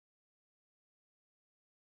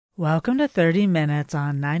Welcome to 30 Minutes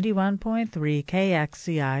on 91.3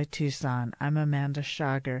 KXCI Tucson. I'm Amanda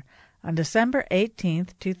Schager. On December 18,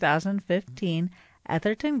 2015,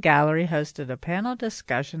 Etherton Gallery hosted a panel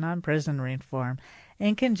discussion on prison reform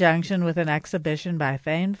in conjunction with an exhibition by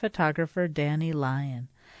famed photographer Danny Lyon.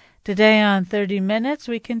 Today on 30 Minutes,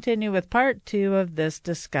 we continue with part 2 of this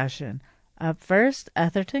discussion. Up first,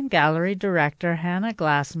 Etherton Gallery director Hannah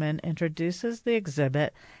Glassman introduces the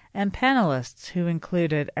exhibit and panelists, who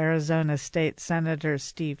included Arizona State Senator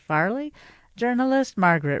Steve Farley, journalist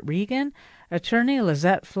Margaret Regan, attorney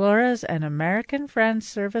Lizette Flores, and American Friends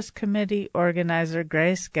Service Committee organizer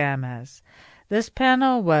Grace Gamez. This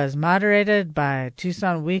panel was moderated by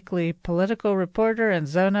Tucson Weekly political reporter and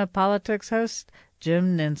Zona Politics host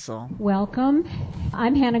Jim Ninsel. Welcome.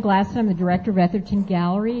 I'm Hannah Glassman. I'm the director of Etherton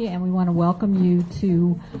Gallery, and we want to welcome you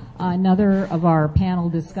to another of our panel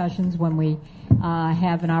discussions. When we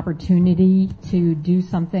have an opportunity to do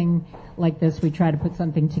something like this, we try to put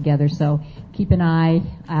something together. So keep an eye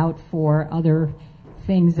out for other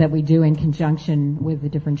things that we do in conjunction with the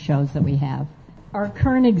different shows that we have. Our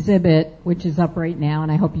current exhibit, which is up right now,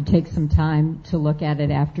 and I hope you take some time to look at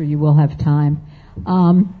it after you will have time,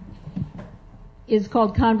 is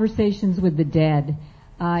called Conversations with the Dead.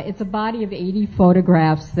 It's a body of 80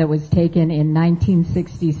 photographs that was taken in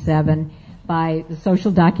 1967 by the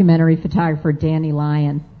social documentary photographer Danny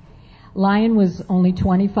Lyon. Lyon was only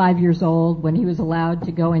 25 years old when he was allowed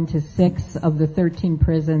to go into 6 of the 13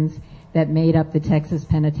 prisons that made up the Texas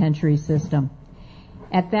penitentiary system.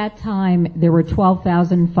 At that time, there were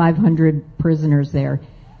 12,500 prisoners there.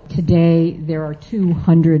 Today, there are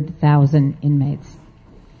 200,000 inmates.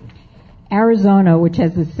 Arizona, which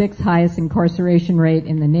has the 6th highest incarceration rate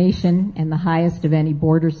in the nation and the highest of any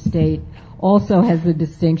border state, also has the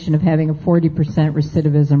distinction of having a 40%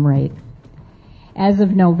 recidivism rate. As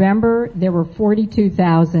of November, there were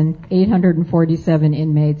 42,847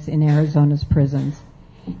 inmates in Arizona's prisons.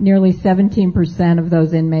 Nearly 17% of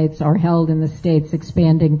those inmates are held in the state's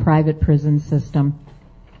expanding private prison system.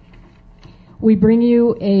 We bring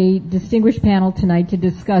you a distinguished panel tonight to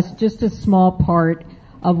discuss just a small part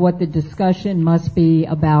of what the discussion must be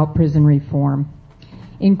about prison reform,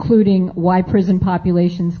 including why prison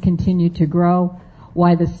populations continue to grow,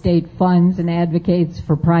 why the state funds and advocates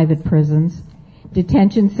for private prisons,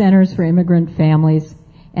 detention centers for immigrant families,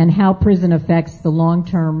 and how prison affects the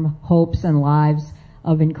long-term hopes and lives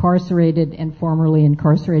of incarcerated and formerly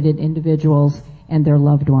incarcerated individuals and their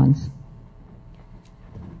loved ones.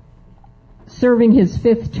 Serving his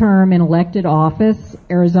 5th term in elected office,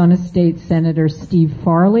 Arizona State Senator Steve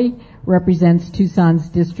Farley represents Tucson's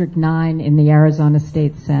District 9 in the Arizona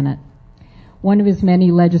State Senate. One of his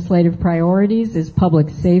many legislative priorities is public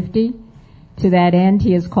safety. To that end,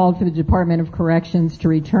 he has called for the Department of Corrections to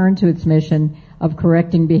return to its mission of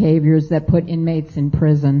correcting behaviors that put inmates in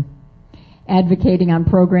prison, advocating on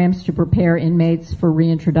programs to prepare inmates for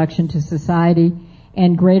reintroduction to society,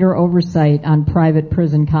 and greater oversight on private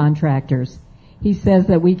prison contractors. He says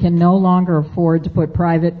that we can no longer afford to put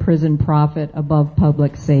private prison profit above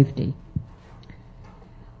public safety.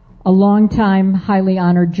 A longtime, highly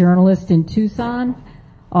honored journalist in Tucson,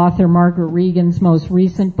 author Margaret Regan's most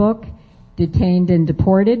recent book, Detained and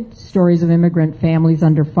Deported, Stories of Immigrant Families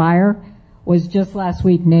Under Fire, was just last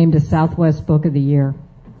week named a Southwest Book of the Year.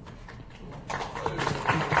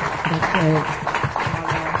 That's great.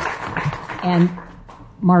 And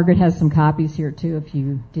Margaret has some copies here, too, if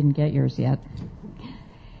you didn't get yours yet.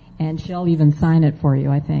 And she'll even sign it for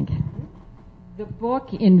you, I think. The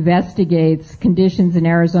book investigates conditions in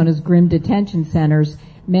Arizona's grim detention centers,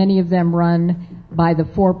 many of them run by the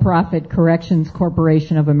for-profit Corrections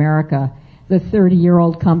Corporation of America, the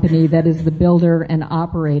 30-year-old company that is the builder and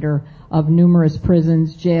operator of numerous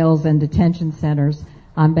prisons, jails, and detention centers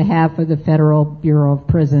on behalf of the Federal Bureau of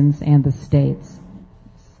Prisons and the states.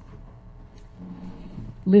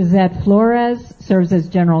 Lizette Flores serves as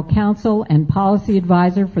general counsel and policy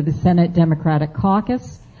advisor for the Senate Democratic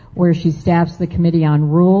Caucus, where she staffs the Committee on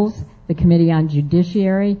Rules, the Committee on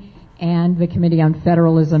Judiciary, and the Committee on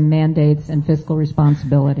Federalism, Mandates, and Fiscal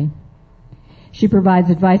Responsibility. She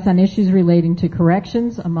provides advice on issues relating to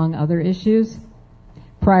corrections, among other issues.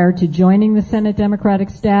 Prior to joining the Senate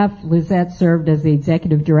Democratic staff, Lizette served as the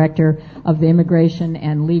executive director of the Immigration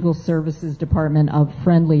and Legal Services Department of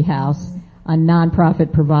Friendly House, a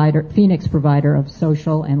nonprofit Phoenix provider of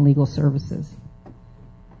social and legal services.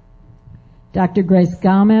 Dr. Grace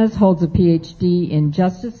Gamez holds a PhD in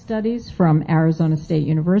Justice Studies from Arizona State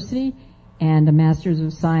University and a Master's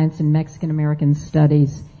of Science in Mexican American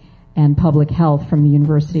Studies and Public Health from the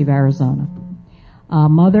University of Arizona. A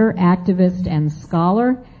mother, activist, and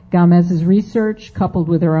scholar, Galmez's research, coupled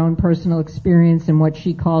with her own personal experience in what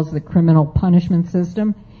she calls the criminal punishment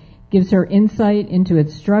system, gives her insight into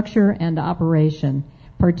its structure and operation,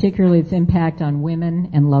 particularly its impact on women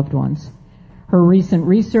and loved ones. Her recent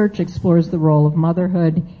research explores the role of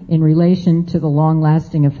motherhood in relation to the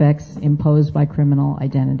long-lasting effects imposed by criminal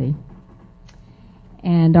identity.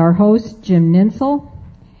 And our host, Jim Ninsel,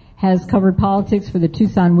 has covered politics for the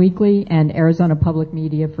Tucson Weekly and Arizona Public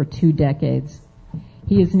Media for 2 decades.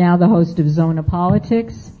 He is now the host of Zona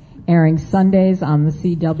Politics, airing Sundays on the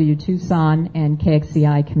CW Tucson and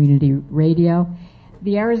KXCI Community Radio.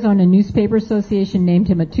 The Arizona Newspaper Association named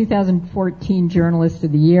him a 2014 Journalist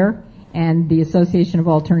of the Year, and the Association of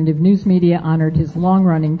Alternative News Media honored his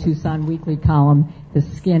long-running Tucson Weekly column, The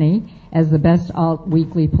Skinny, as the best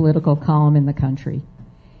alt-weekly political column in the country.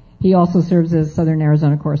 He also serves as Southern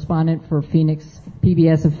Arizona correspondent for Phoenix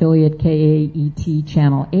PBS affiliate KAET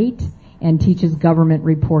Channel 8 and teaches government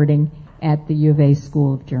reporting at the U of A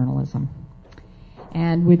School of Journalism.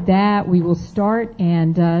 And with that, we will start,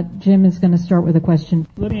 and Jim is going to start with a question.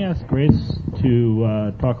 Let me ask Grace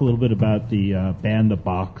to talk a little bit about the Ban the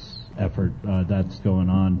Box effort that's going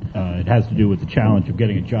on. It has to do with the challenge of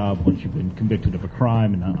getting a job once you've been convicted of a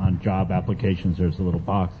crime, and on job applications there's a little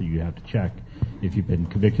box that you have to check if you've been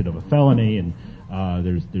convicted of a felony, and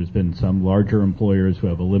there's been some larger employers who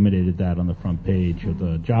have eliminated that on the front page of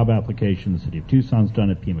the job application. The city of Tucson's done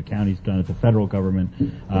it, Pima County's done it, the federal government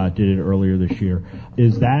did it earlier this year.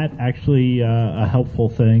 Is that actually a helpful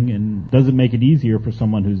thing, and does it make it easier for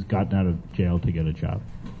someone who's gotten out of jail to get a job?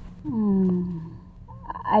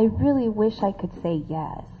 I really wish I could say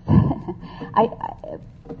yes.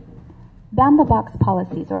 Ban the box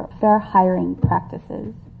policies or fair hiring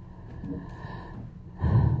practices,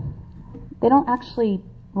 they don't actually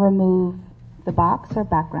remove the box or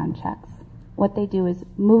background checks. What they do is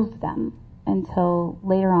move them until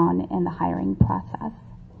later on in the hiring process.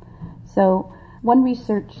 So one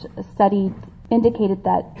research study indicated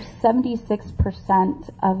that 76%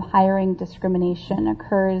 of hiring discrimination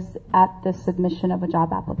occurs at the submission of a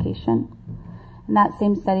job application. In that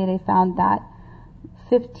same study, they found that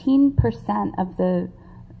 15% of the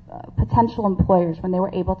potential employers, when they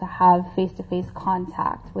were able to have face-to-face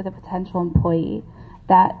contact with a potential employee,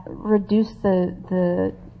 that reduced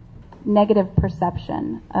the negative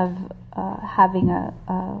perception of having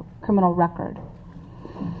a criminal record.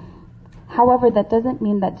 However, that doesn't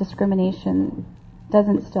mean that discrimination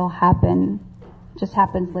doesn't still happen, just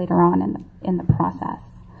happens later on in the process,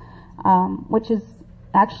 which is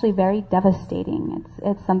actually very devastating.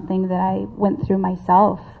 It's something that I went through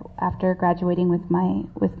myself after graduating with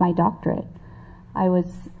my doctorate. I was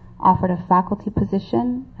offered a faculty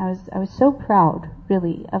position. I was so proud,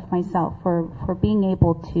 really, of myself for being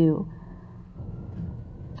able to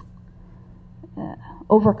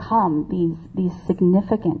overcome these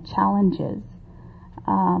significant challenges.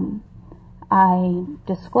 I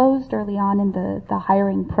disclosed early on in the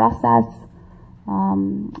hiring process.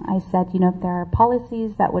 I said, if there are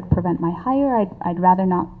policies that would prevent my hire, I'd rather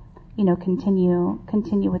not,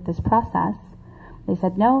 continue with this process. They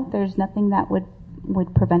said, no, there's nothing that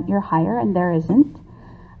would prevent your hire, and there isn't.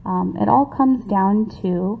 It all comes down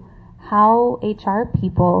to how HR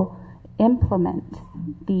people implement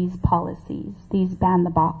these policies, these ban the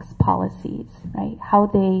box policies, right? How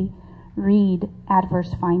they read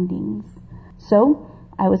adverse findings. So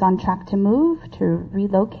I was on track to move, to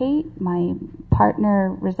relocate. My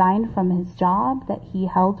partner resigned from his job that he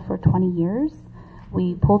held for 20 years.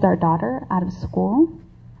 We pulled our daughter out of school.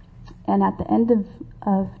 And at the end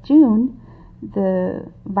of June,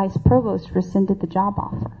 the vice provost rescinded the job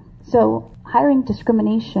offer. So hiring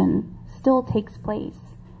discrimination still takes place,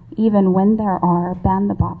 even when there are ban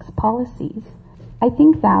the box policies. I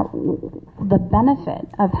think that the benefit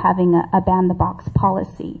of having a ban the box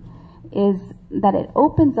policy is that it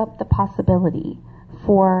opens up the possibility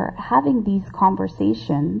for having these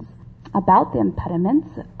conversations about the impediments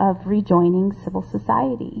of rejoining civil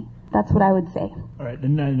society. That's what I would say. All right,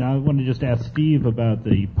 and I want to just ask Steve about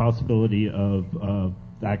the possibility of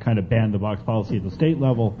that kind of ban the box policy at the state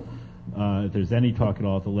level. If there's any talk at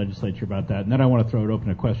all at the legislature about that, and then I want to throw it open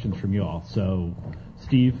to questions from you all. So,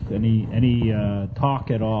 Steve, any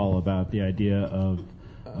talk at all about the idea of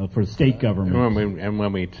for state government? And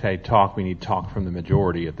when we say talk, we need talk from the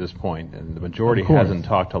majority at this point, and the majority hasn't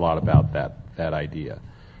talked a lot about that idea.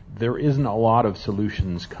 There isn't a lot of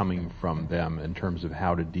solutions coming from them in terms of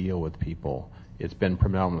how to deal with people. It's been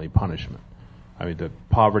predominantly punishment. I mean, the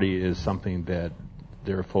poverty is something that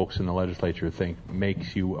there are folks in the legislature think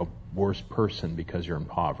makes you a worse person because you're in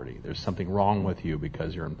poverty. There's something wrong with you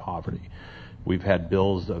because you're in poverty. We've had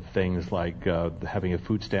bills of things like having a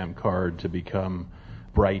food stamp card to become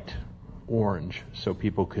bright orange so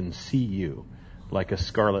people can see you like a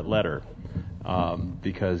scarlet letter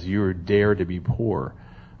because you dare to be poor.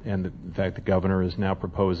 And in fact, the governor is now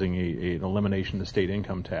proposing an elimination of the state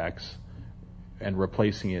income tax and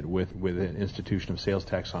replacing it with an institution of sales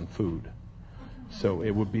tax on food. So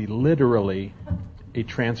it would be literally a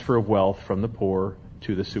transfer of wealth from the poor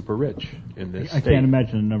to the super rich in this state. I can't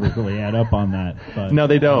imagine the numbers really add up on that. But, no,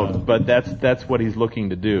 they don't. But that's what he's looking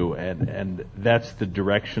to do, and that's the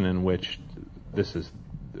direction in which this is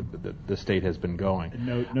the state has been going.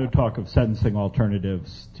 No talk of sentencing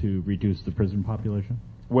alternatives to reduce the prison population?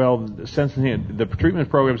 Well, the treatment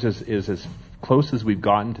programs is as close as we've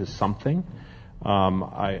gotten to something.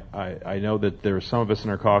 I know that there are some of us in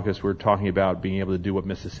our caucus who are talking about being able to do what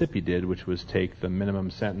Mississippi did, which was take the minimum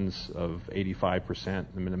sentence of 85%,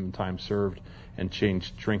 the minimum time served, and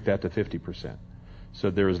shrink that to 50%. So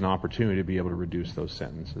there is an opportunity to be able to reduce those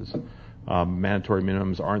sentences. Mandatory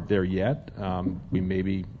minimums aren't there yet. We may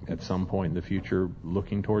be at some point in the future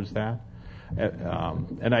looking towards that.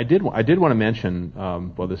 And I did want to mention,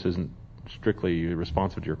 well, this isn't strictly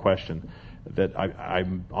responsive to your question, that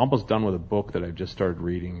I'm almost done with a book that I've just started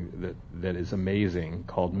reading that is amazing,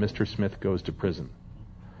 called Mr. Smith Goes to Prison.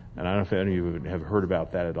 And I don't know if any of you have heard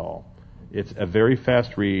about that at all. It's a very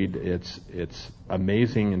fast read. It's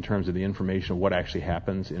amazing in terms of the information of what actually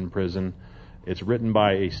happens in prison. It's written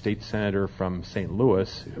by a state senator from St.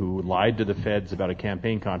 Louis who lied to the feds about a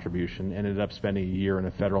campaign contribution, ended up spending a year in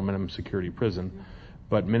a federal minimum security prison.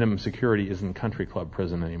 But minimum security isn't country club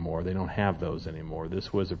prison anymore. They don't have those anymore.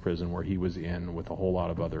 This was a prison where he was in with a whole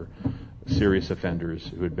lot of other serious offenders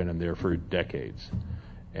who had been in there for decades.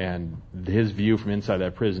 And his view from inside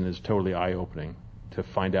that prison is totally eye-opening, to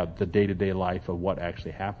find out the day-to-day life of what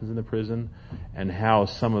actually happens in the prison and how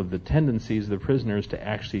some of the tendencies of the prisoners to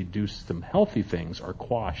actually do some healthy things are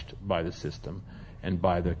quashed by the system and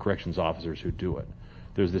by the corrections officers who do it.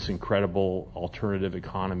 There's this incredible alternative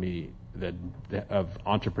economy of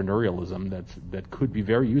entrepreneurialism that could be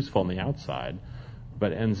very useful on the outside,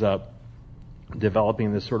 but ends up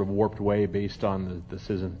developing this sort of warped way based on the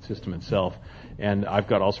system itself. And I've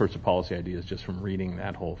got all sorts of policy ideas just from reading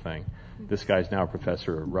that whole thing. This guy's now a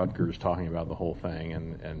professor at Rutgers talking about the whole thing,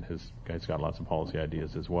 and his guy's got lots of policy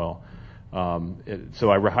ideas as well.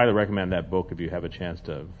 So I highly recommend that book if you have a chance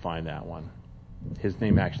to find that one. His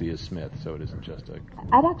name actually is Smith, so it isn't just a...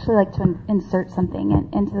 I'd actually like to insert something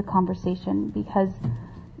into the conversation, because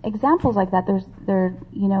examples like that, they're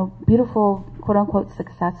beautiful quote-unquote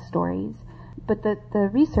success stories, but the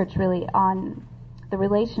research really on the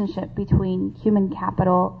relationship between human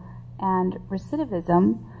capital and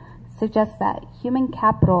recidivism suggests that human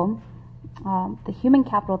capital, the human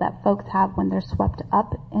capital that folks have when they're swept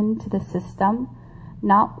up into the system,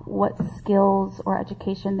 not what skills or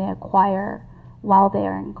education they acquire while they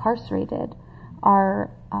are incarcerated, are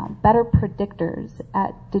better predictors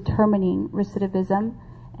at determining recidivism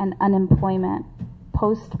and unemployment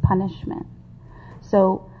post-punishment.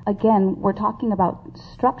 So again, we're talking about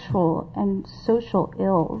structural and social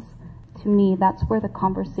ills. To me, that's where the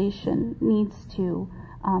conversation needs to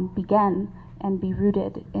begin and be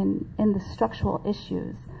rooted in the structural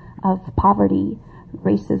issues of poverty,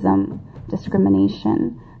 racism,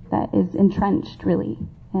 discrimination that is entrenched really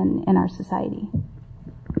in our society.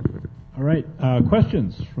 All right.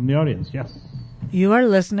 Questions from the audience? Yes. You are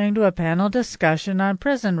listening to a panel discussion on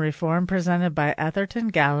prison reform presented by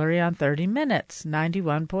Etherton Gallery on 30 Minutes,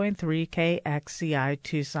 91.3 KXCI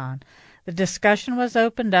Tucson. The discussion was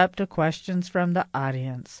opened up to questions from the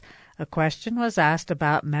audience. A question was asked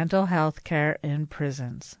about mental health care in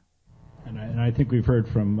prisons. And I think we've heard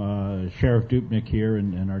from Sheriff Dupnick here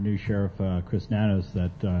and our new Sheriff, Chris Nanos,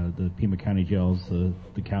 that the Pima County Jail is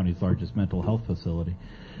the county's largest mental health facility.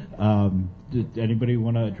 Did anybody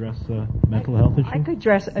want to address the mental health issue? I could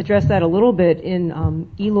address that a little bit.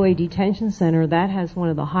 In Eloy Detention Center, that has one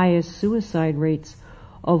of the highest suicide rates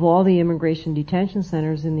of all the immigration detention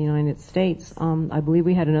centers in the United States. I believe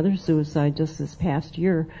we had another suicide just this past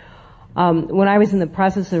year. When I was in the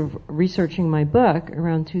process of researching my book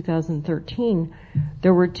around 2013,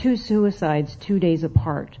 there were 2 suicides 2 days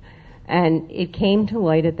apart. And it came to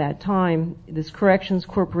light at that time, this Corrections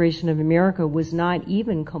Corporation of America was not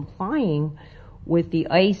even complying with the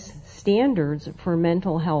ICE standards for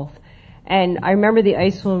mental health. And I remember the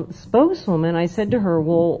ICE spokeswoman, I said to her,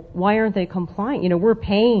 well, why aren't they complying? We're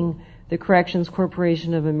paying the Corrections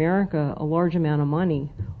Corporation of America a large amount of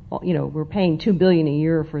money. We're paying $2 billion a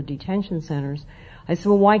year for detention centers. I said,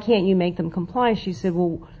 well, why can't you make them comply? She said,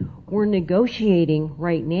 well, we're negotiating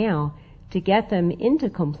right now to get them into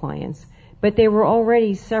compliance but they were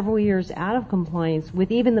already several years out of compliance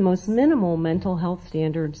with even the most minimal mental health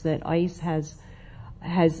standards that ICE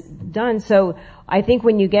has done. So I think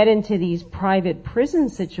when you get into these private prison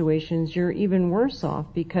situations, you're even worse off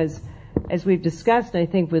because, as we've discussed, I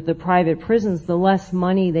think with the private prisons, the less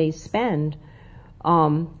money they spend,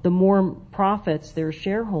 the more profits their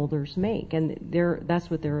shareholders make, and that's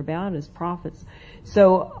what they're about, is profits.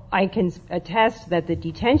 So I can attest that the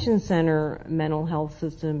detention center mental health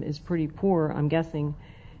system is pretty poor. I'm guessing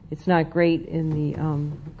it's not great in the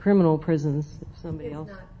criminal prisons. If somebody it's else,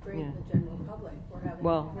 not great in the general public.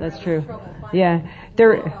 That's true. Yeah,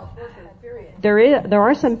 there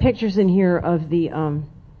are some pictures in here of the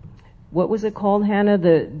what was it called, Hannah?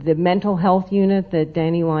 The mental health unit that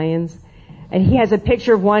Danny Lyons. And he has a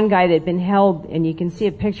picture of one guy that had been held, and you can see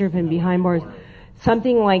a picture of him behind bars.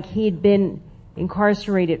 Something like he'd been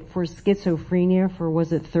incarcerated for schizophrenia for,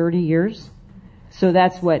 was it 30 years? So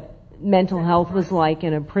that's what mental health was like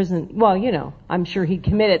in a prison. Well, I'm sure he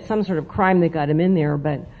committed some sort of crime that got him in there,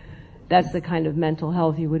 but that's the kind of mental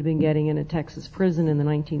health you would have been getting in a Texas prison in the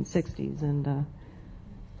 1960s, and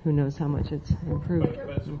who knows how much it's improved.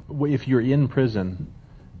 If you're in prison,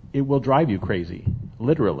 it will drive you crazy,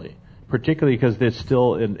 literally. Particularly because there's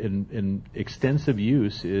still in extensive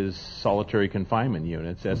use is solitary confinement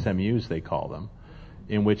units, SMUs they call them,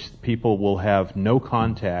 in which people will have no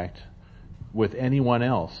contact with anyone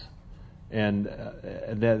else, and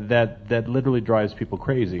that literally drives people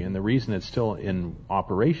crazy. And the reason it's still in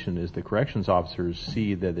operation is the corrections officers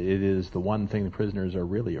see that it is the one thing the prisoners are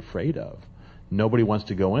really afraid of. Nobody wants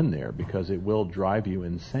to go in there because it will drive you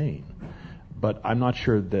insane. But I'm not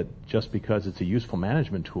sure that just because it's a useful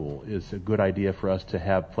management tool is a good idea for us to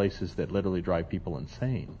have places that literally drive people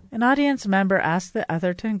insane. An audience member asked the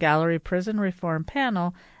Etherton Gallery Prison Reform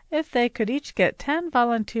panel if they could each get 10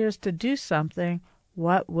 volunteers to do something,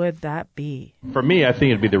 what would that be? For me, I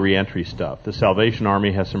think it'd be the reentry stuff. The Salvation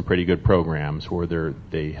Army has some pretty good programs where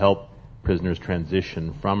they help prisoners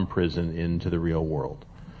transition from prison into the real world.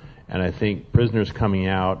 And I think prisoners coming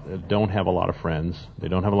out don't have a lot of friends, they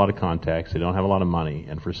don't have a lot of contacts, they don't have a lot of money,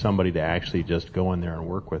 and for somebody to actually just go in there and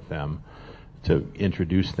work with them, to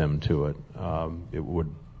introduce them to it, it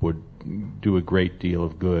would do a great deal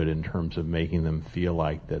of good in terms of making them feel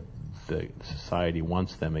like that the society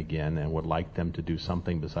wants them again and would like them to do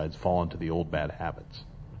something besides fall into the old bad habits.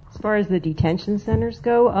 As far as the detention centers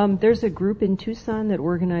go, there's a group in Tucson that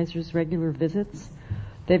organizes regular visits.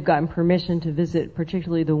 They've gotten permission to visit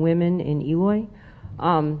particularly the women in Eloy.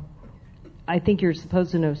 I think you're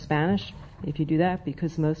supposed to know Spanish if you do that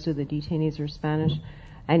because most of the detainees are Spanish.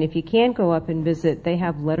 And if you can't go up and visit, they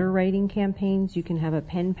have letter writing campaigns. You can have a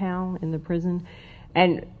pen pal in the prison.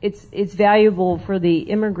 And it's valuable for the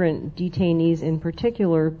immigrant detainees in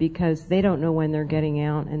particular because they don't know when they're getting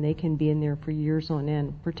out and they can be in there for years on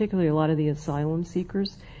end, particularly a lot of the asylum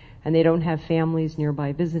seekers, and they don't have families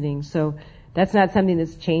nearby visiting. So that's not something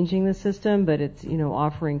that's changing the system, but it's,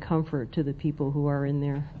 offering comfort to the people who are in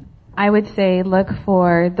there. I would say look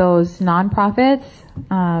for those nonprofits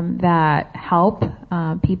that help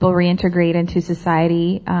people reintegrate into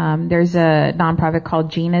society. There's a nonprofit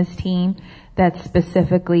called Gina's Team that's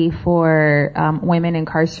specifically for women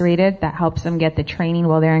incarcerated that helps them get the training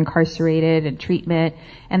while they're incarcerated and treatment,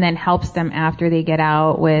 and then helps them after they get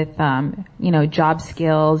out with job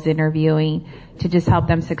skills, interviewing, to just help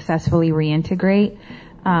them successfully reintegrate.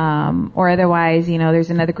 Or otherwise, there's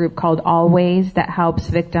another group called Always that helps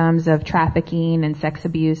victims of trafficking and sex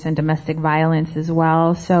abuse and domestic violence as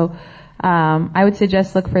well. So I would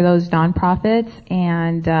suggest look for those nonprofits,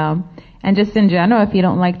 and just in general, if you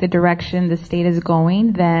don't like the direction the state is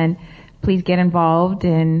going, then please get involved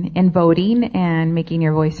in voting and making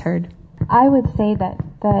your voice heard. I would say that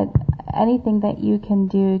anything that you can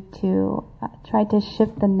do to try to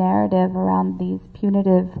shift the narrative around these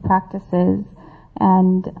punitive practices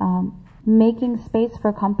and making space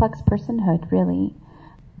for complex personhood, really.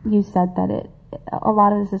 You said that a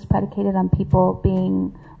lot of this is predicated on people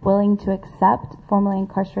being willing to accept formerly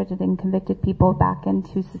incarcerated and convicted people back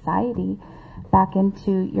into society, back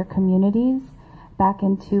into your communities, back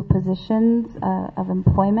into positions of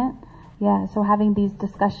employment. Yeah, so having these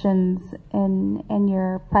discussions in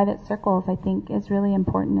your private circles, I think, is really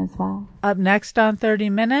important as well. Up next on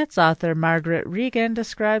 30 Minutes, author Margaret Regan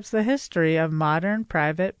describes the history of modern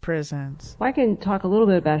private prisons. Well, I can talk a little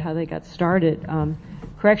bit about how they got started.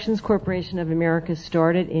 Corrections Corporation of America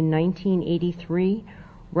started in 1983,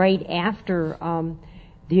 right after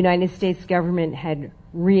the United States government had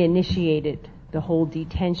reinitiated the whole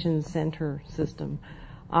detention center system.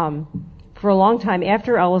 For a long time,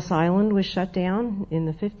 after Ellis Island was shut down in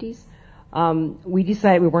the 50s, we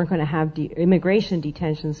decided we weren't going to have immigration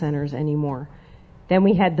detention centers anymore. Then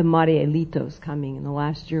we had the Marielitos coming in the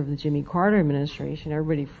last year of the Jimmy Carter administration.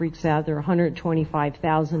 Everybody freaks out. There are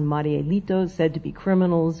 125,000 Marielitos said to be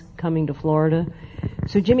criminals coming to Florida.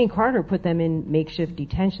 So Jimmy Carter put them in makeshift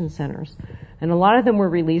detention centers. And a lot of them were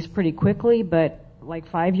released pretty quickly, but like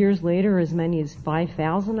 5 years later, as many as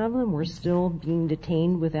 5,000 of them were still being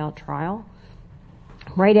detained without trial.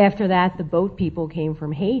 Right after that, the boat people came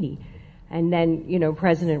from Haiti. And then,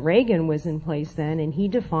 President Reagan was in place then, and he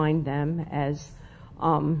defined them as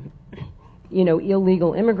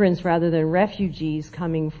illegal immigrants rather than refugees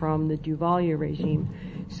coming from the Duvalier regime.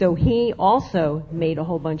 So he also made a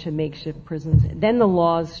whole bunch of makeshift prisons. Then the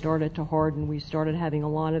laws started to harden. We started having a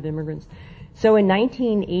lot of immigrants. So in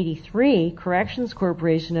 1983, Corrections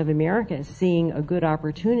Corporation of America, seeing a good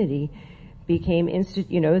opportunity, became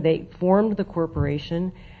they formed the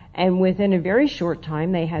corporation, and within a very short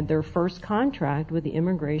time, they had their first contract with the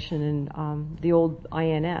Immigration and the old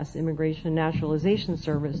INS, Immigration Naturalization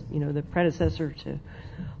Service, the predecessor to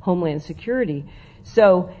Homeland Security.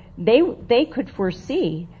 So they could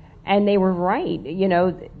foresee, and they were right.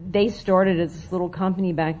 They started as this little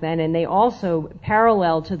company back then, and they also,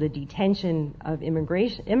 parallel to the detention of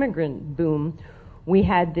immigrant boom, we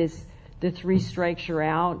had the 3 strikes you're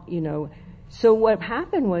out, So what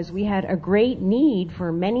happened was we had a great need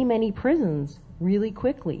for many, many prisons really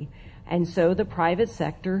quickly. And so the private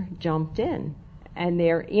sector jumped in. And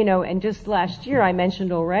and just last year I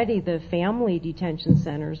mentioned already the family detention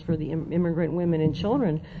centers for the immigrant women and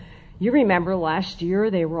children. You remember last year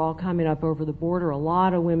they were all coming up over the border. A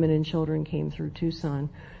lot of women and children came through Tucson.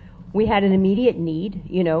 We had an immediate need.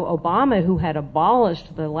 Obama, who had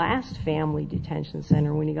abolished the last family detention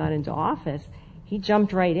center when he got into office, he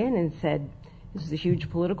jumped right in and said, this is a huge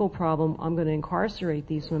political problem. I'm going to incarcerate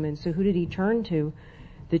these women. So who did he turn to?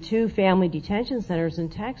 The 2 family detention centers in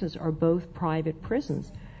Texas are both private prisons.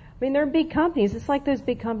 I mean, they're big companies. It's like those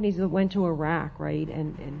big companies that went to Iraq, right?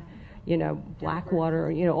 And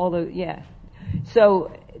Blackwater,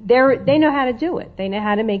 So they know how to do it. They know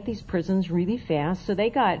how to make these prisons really fast. So they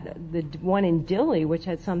got the one in Dilley, which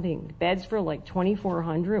had beds for like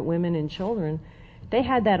 2,400 women and children. They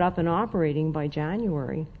had that up and operating by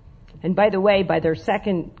January. And by the way, by their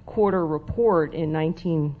second quarter report in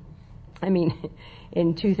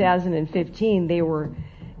 2015, they were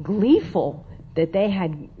gleeful that they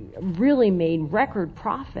had really made record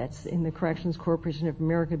profits in the Corrections Corporation of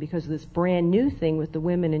America because of this brand new thing with the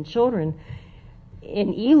women and children.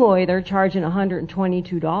 In Eloy, they're charging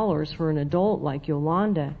 $122 for an adult like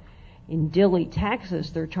Yolanda. In Dilley, Texas,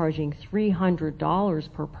 they're charging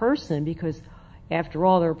 $300 per person because after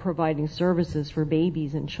all, they're providing services for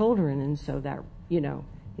babies and children, and so that,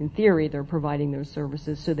 in theory, they're providing those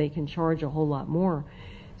services so they can charge a whole lot more.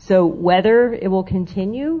 So whether it will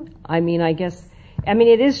continue,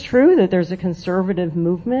 it is true that there's a conservative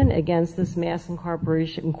movement against this mass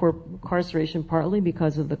incarceration partly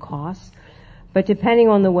because of the costs. But depending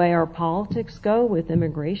on the way our politics go with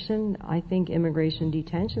immigration, I think immigration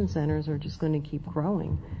detention centers are just going to keep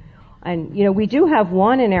growing. And, we do have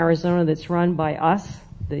one in Arizona that's run by us,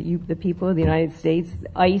 the people of the United States.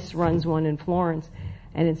 ICE runs one in Florence,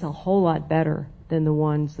 and it's a whole lot better than the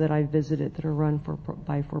ones that I visited that are run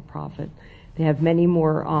by for-profit. They have many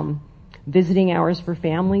more visiting hours for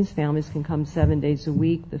families. Families can come 7 days a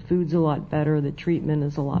week. The food's a lot better. The treatment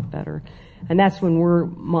is a lot better. And that's when we're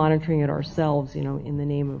monitoring it ourselves, in the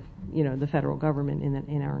name of, the federal government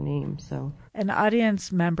in our name. So an audience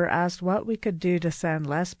member asked what we could do to send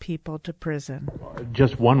less people to prison.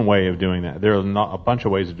 Just one way of doing that. There are a bunch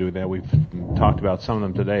of ways to do that. We've talked about some of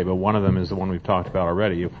them today, but one of them is the one we've talked about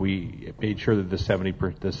already. If we made sure that the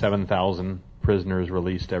 7,000 prisoners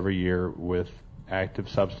released every year with active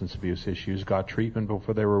substance abuse issues got treatment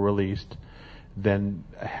before they were released, then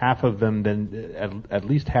at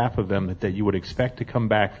least half of them that you would expect to come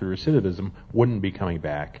back through recidivism wouldn't be coming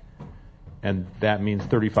back. And that means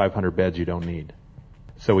 3,500 beds you don't need.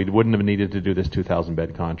 So we wouldn't have needed to do this 2,000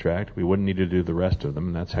 bed contract. We wouldn't need to do the rest of them,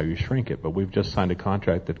 and that's how you shrink it. But we've just signed a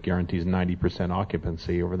contract that guarantees 90%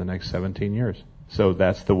 occupancy over the next 17 years. So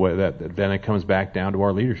that's the way then it comes back down to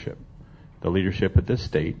our leadership. The leadership at this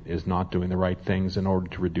state is not doing the right things in order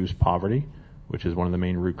to reduce poverty, which is one of the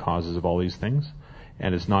main root causes of all these things.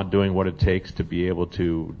 And it's not doing what it takes to be able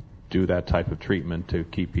to do that type of treatment to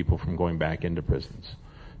keep people from going back into prisons.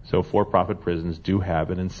 So for-profit prisons do have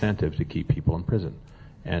an incentive to keep people in prison.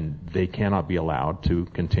 And they cannot be allowed to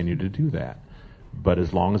continue to do that. But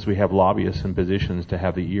as long as we have lobbyists in positions to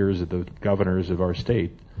have the ears of the governors of our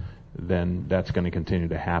state, then that's going to continue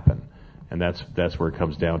to happen. And that's where it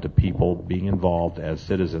comes down to people being involved as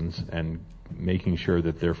citizens and making sure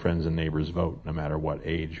that their friends and neighbors vote, no matter what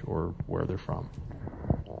age or where they're from.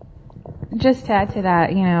 Just to add to that,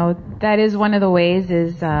 that is one of the ways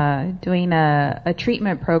is doing a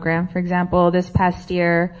treatment program. For example, this past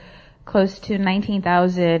year, close to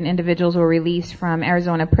 19,000 individuals were released from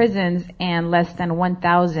Arizona prisons, and less than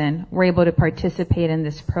 1,000 were able to participate in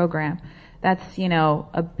this program. That's,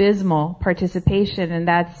 abysmal participation, and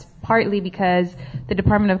that's partly because the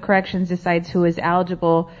Department of Corrections decides who is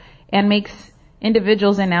eligible and makes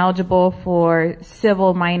individuals ineligible for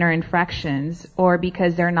civil minor infractions, or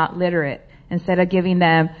because they're not literate, instead of giving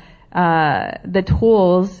them the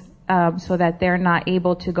tools so that they're not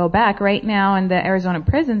able to go back. Right now in the Arizona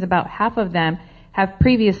prisons, about half of them have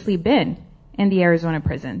previously been in the Arizona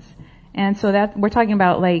prisons. And so that we're talking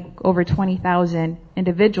about like over 20,000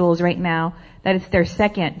 individuals right now that it's their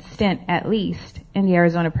second stint at least in the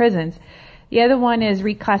Arizona prisons. The other one is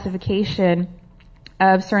reclassification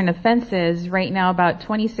of certain offenses. Right now, about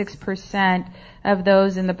 26% of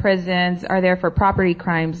those in the prisons are there for property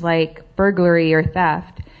crimes like burglary or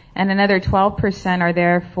theft, and another 12% are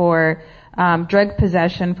there for drug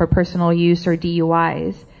possession for personal use or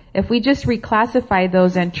DUIs. If we just reclassified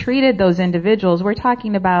those and treated those individuals, we're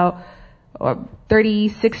talking about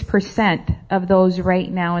 36% of those right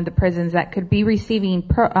now in the prisons that could be receiving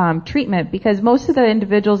treatment, because most of the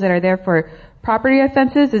individuals that are there for property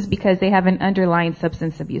offenses is because they have an underlying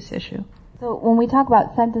substance abuse issue. So when we talk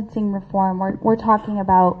about sentencing reform, we're talking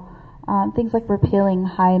about things like repealing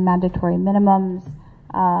high mandatory minimums,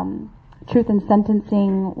 truth in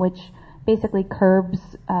sentencing, which basically curbs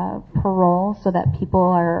parole so that people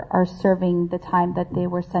are serving the time that they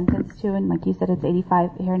were sentenced to. And like you said, it's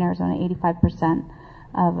 85 here in Arizona, 85%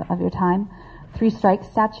 of your time. 3 strike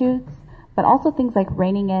statutes, but also things like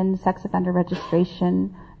reining in sex offender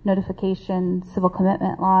registration, notification, civil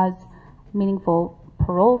commitment laws, meaningful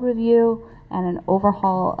parole review, and an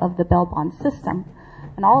overhaul of the bail bond system.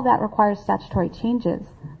 And all of that requires statutory changes.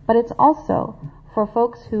 But it's also for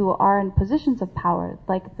folks who are in positions of power,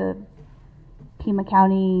 like the Pima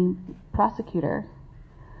County prosecutor,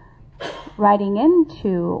 writing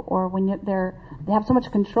into, or when they have so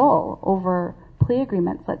much control over plea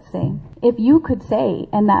agreements, let's say. If you could say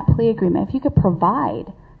in that plea agreement, if you could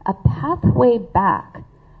provide a pathway back,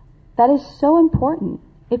 that is so important.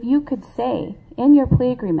 If you could say in your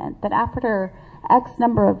plea agreement that after X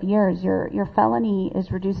number of years, your felony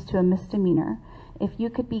is reduced to a misdemeanor, if you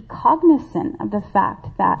could be cognizant of the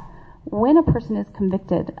fact that when a person is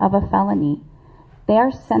convicted of a felony, they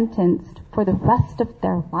are sentenced for the rest of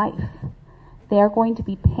their life. They are going to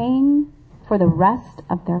be paying for the rest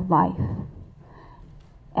of their life.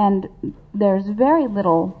 And there's very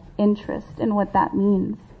little interest in what that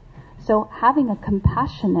means. So having a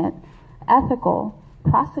compassionate, ethical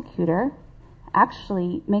prosecutor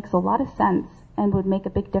actually makes a lot of sense and would make a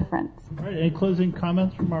big difference. All right, any closing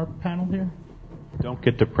comments from our panel here? Don't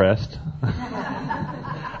get depressed.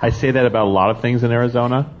 I say that about a lot of things in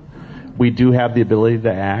Arizona. We do have the ability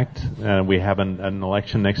to act. We have an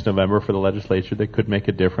election next November for the legislature that could make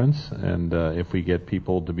a difference. And if we get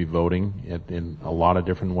people to be voting in a lot of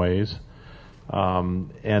different ways.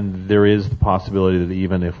 And there is the possibility that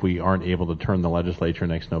even if we aren't able to turn the legislature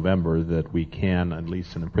next November, that we can, at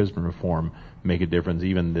least in imprisonment reform, make a difference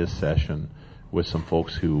even this session with some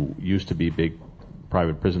folks who used to be big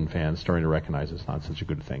private prison fans starting to recognize it's not such a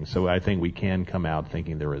good thing. So I think we can come out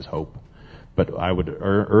thinking there is hope. But I would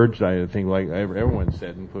urge, I think like everyone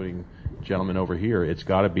said, including gentlemen over here, it's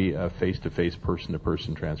got to be a face-to-face,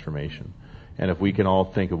 person-to-person transformation. And if we can all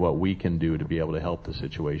think of what we can do to be able to help the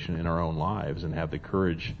situation in our own lives and have the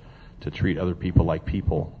courage to treat other people like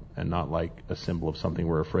people and not like a symbol of something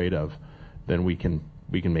we're afraid of, then we can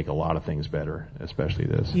make a lot of things better, especially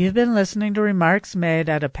this. You've been listening to remarks made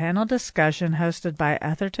at a panel discussion hosted by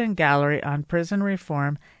Etherton Gallery on prison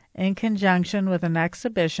reform in conjunction with an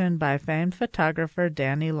exhibition by famed photographer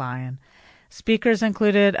Danny Lyon. Speakers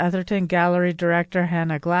included Etherton Gallery Director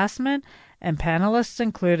Hannah Glassman, and panelists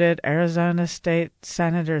included Arizona State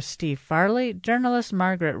Senator Steve Farley, journalist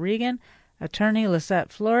Margaret Regan, attorney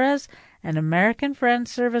Lisette Flores, and American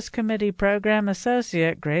Friends Service Committee Program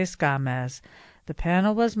Associate Grace Gomez. The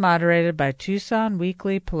panel was moderated by Tucson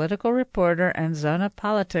Weekly political reporter and Zona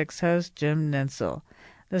Politics host Jim Ninsel.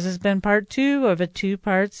 This has been part 2 of a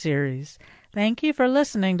 2-part series. Thank you for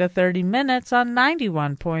listening to 30 Minutes on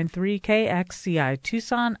 91.3 KXCI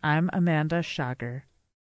Tucson. I'm Amanda Schager.